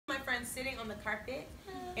everyone sitting on the carpet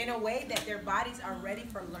in a way that their bodies are ready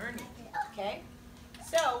for learning, okay?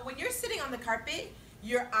 So when you're sitting on the carpet,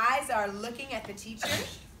 your eyes are looking at the teacher.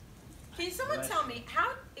 Can someone tell me,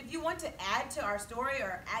 how, if you want to add to our story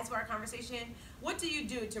or add to our conversation, what do you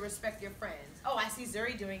do to respect your friends? Oh, I see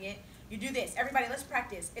Zuri doing it. You do this. Everybody, let's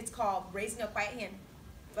practice. It's called raising a quiet hand.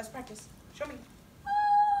 Let's practice. Show me.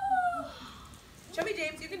 Show me,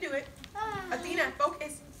 James. You can do it. Athena,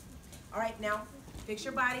 focus. All right, now, fix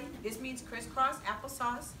your body. This means crisscross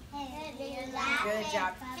applesauce. Good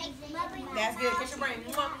job. That's good. Kiss your brain.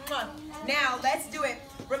 Now, let's do it.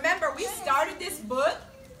 Remember, we started this book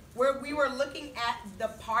where we were looking at the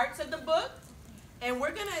parts of the book, and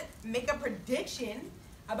we're going to make a prediction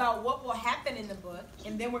about what will happen in the book,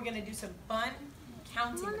 and then we're going to do some fun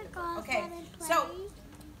counting with the book. Okay, so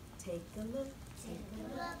take a look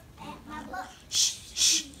at my book. Shh,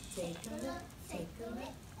 shh. Take a look at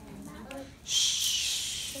my book.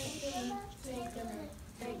 Shh. Take a look at my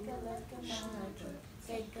book.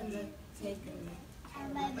 Take a look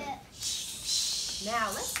at my book. Shh.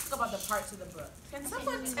 Now let's talk about the parts of the book. Can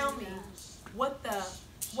someone tell me what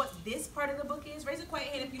this part of the book is? Raise a quiet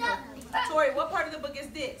hand if you know. Tori, what part of the book is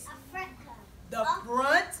this? The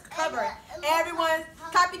front cover. Everyone,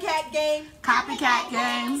 copycat game. Copycat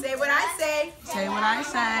game. Say what I say. Say what I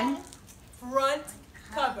say. Front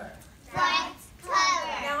cover. Front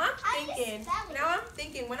cover. Now I'm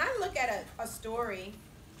thinking, when I look at a story,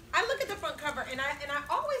 I look at the front cover and I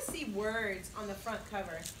always see words on the front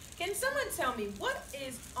cover. Can someone tell me what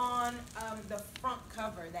is on the front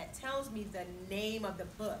cover that tells me the name of the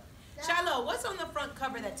book? Shiloh, what's on the front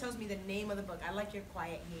cover that tells me the name of the book? I like your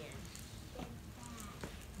quiet hand.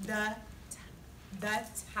 The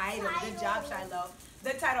title. Good job, Shiloh.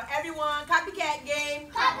 The title. Everyone, copycat game.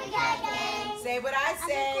 Copycat game. Say what I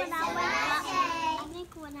say.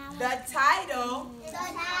 The title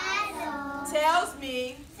tells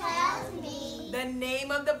me the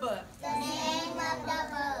name of the book.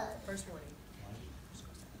 First warning.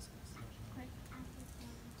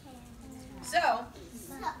 So,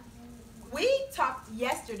 we talked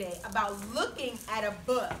yesterday about looking at a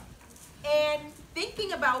book and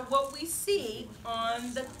thinking about what we see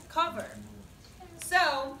on the cover.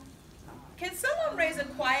 So, can someone raise a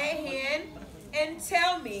quiet hand and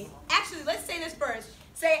tell me, actually, let's say this first.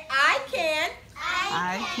 Say, I can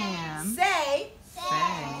say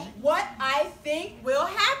what I think will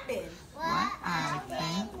happen. What I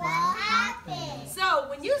think will happen. So,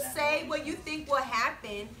 when you say what you think will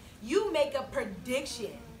happen, you make a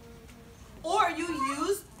prediction. Or you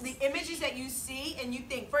use the images that you see and you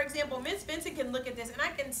think. For example, Miss Vincent can look at this and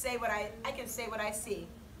I can say what I see.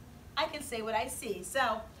 I can say what I see.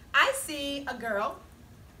 So, I see a girl.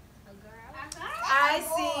 I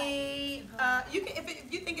see,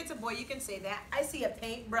 if you think it's a boy, you can say that. I see a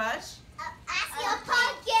paintbrush. I see a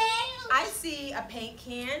pumpkin. I see a paint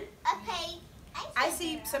can. I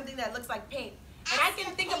see something that looks like paint. And I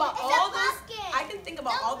can think about all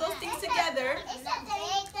those things together.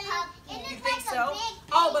 You think so?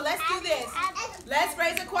 Oh, but let's do this. Let's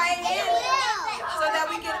raise a quiet hand so that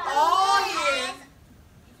we can all hear.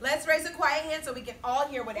 Let's raise a quiet hand so we can all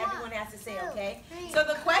hear what everyone has to say, okay? So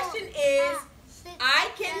the question is, I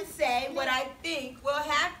can say what I think will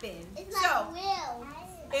happen. So,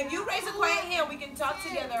 if you raise a quiet hand, we can talk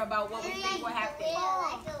together about what we think will happen.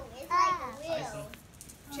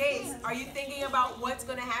 Chase, are you thinking about what's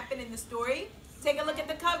going to happen in the story? Take a look at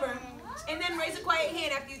the cover, and then raise a quiet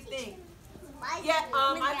hand after you think. Yeah,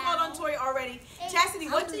 I called on Tori already. Chastity,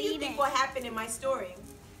 what do you think will happen in my story?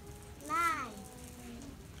 9.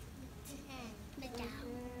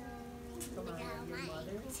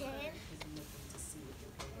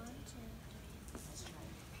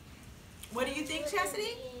 What do you think,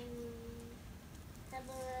 Chastity?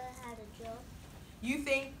 You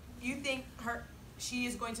think she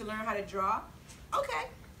is going to learn how to draw? Okay.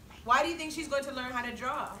 Why do you think she's going to learn how to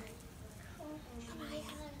draw?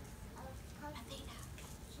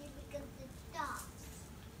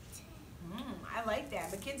 I like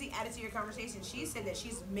that. Mackenzie added to your conversation. She said that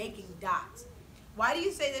she's making dots. Why do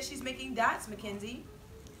you say that she's making dots, Mackenzie?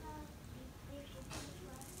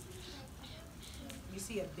 You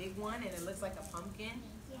see a big one and it looks like a pumpkin?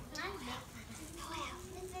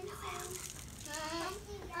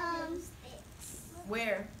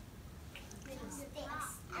 Where?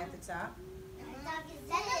 At the top?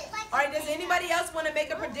 All right, does anybody else want to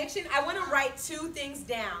make a prediction? I want to write 2 things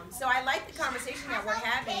down. So I like the conversation that we're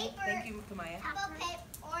having. Thank you, Kamaya.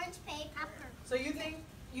 Orange paper. So you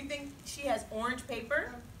think she has orange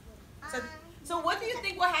paper? So what do you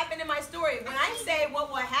think will happen in my story? When I say what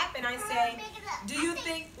will happen, I say,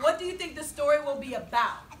 what do you think the story will be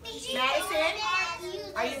about? Madison,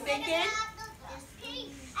 are you thinking?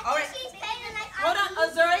 All right. Hold on,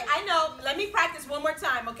 Azuri. I know. Let me practice one more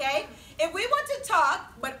time, okay? If we want to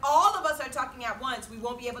talk, but all of us are talking at once, we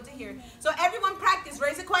won't be able to hear. So everyone practice.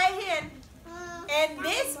 Raise a quiet hand. And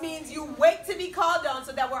this means you wait to be called on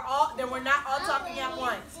so that we're not all talking at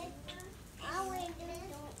once.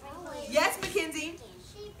 Yes, Mackenzie?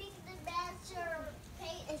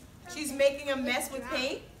 She's making a mess with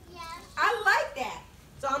paint? I like that.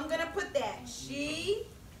 So I'm going to put that. She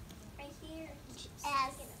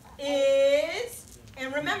is,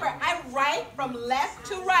 and remember, I write from left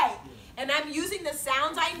to right. And I'm using the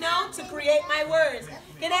sounds I know to create my words.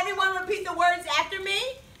 Can everyone repeat the words after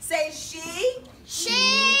me? Say she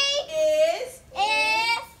is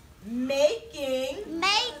making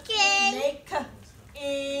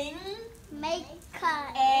a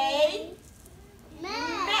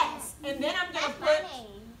mess. And then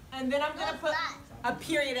I'm gonna put a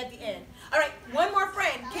period at the end. All right, one more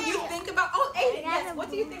friend. Can you think about, Aiden, yes, what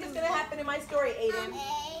do you think is gonna happen in my story, Aiden?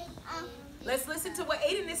 Let's listen to what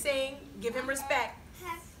Aiden is saying. Give him respect.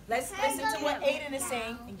 Let's listen to what Aiden is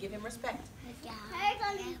saying and give him respect. Her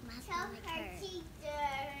gonna tell her teacher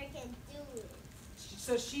her can do it.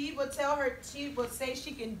 So she will tell her, she will say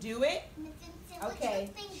she can do it.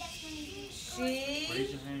 Okay. She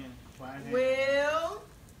will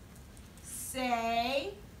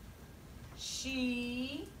say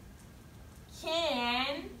she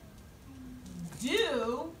can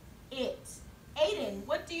do it. Aiden,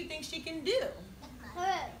 what do you think she can do?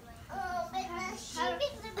 Her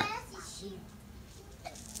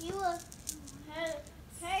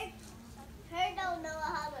don't know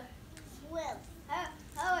how to swim.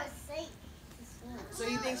 Her sink to swim. So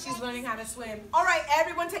you think she's learning how to swim? All right,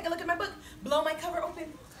 everyone take a look at my book. Blow my cover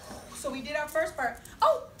open. So we did our first part.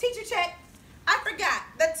 Oh, teacher check. I forgot.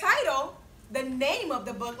 The title, the name of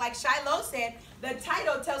the book, like Shiloh said, the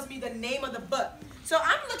title tells me the name of the book. So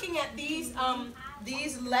I'm looking at these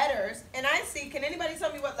letters, and I see, can anybody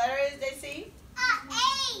tell me what letter it is they see?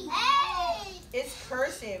 A. It's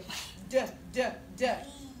cursive. D, D, D.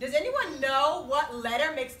 Does anyone know what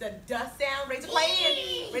letter makes the D sound? Raise a quiet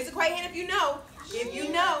hand. Raise a quiet hand if you know. If you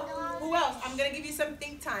know, who else? I'm going to give you some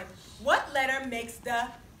think time. What letter makes the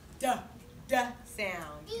D, D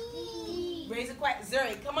sound? D. Raise a quiet.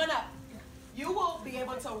 Zuri, come on up. You will be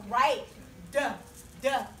able to write D, D.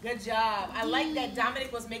 Good job. I like that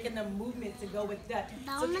Dominic was making the movement to go with D.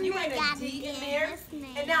 So can you write a D in there?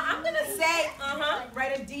 And now I'm going to say,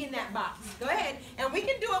 write a D in that box. Go ahead. And we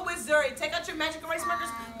can do it with Zuri. Take out your magic erase markers.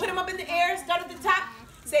 Put them up in the air. Start at the top.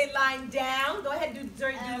 Say line down. Go ahead,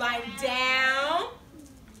 Zuri, do line down.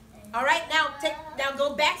 All right, now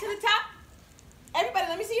go back to the top. Everybody,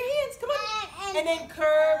 let me see your hands. Come on. And then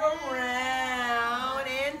curve around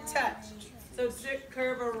and touch. So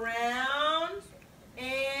curve around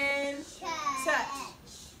and touch.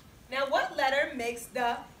 Now, what letter makes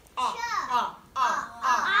the ah?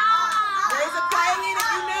 Raise a quiet hand if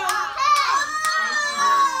you know.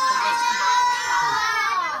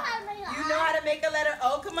 You know how to make a letter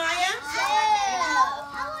O, Kamaya?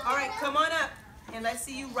 All right, come on up. And let's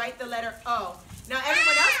see you write the letter O. Now,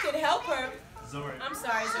 everyone else could help her. I'm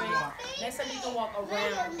sorry, Zoe. Next time you can walk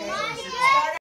around, okay?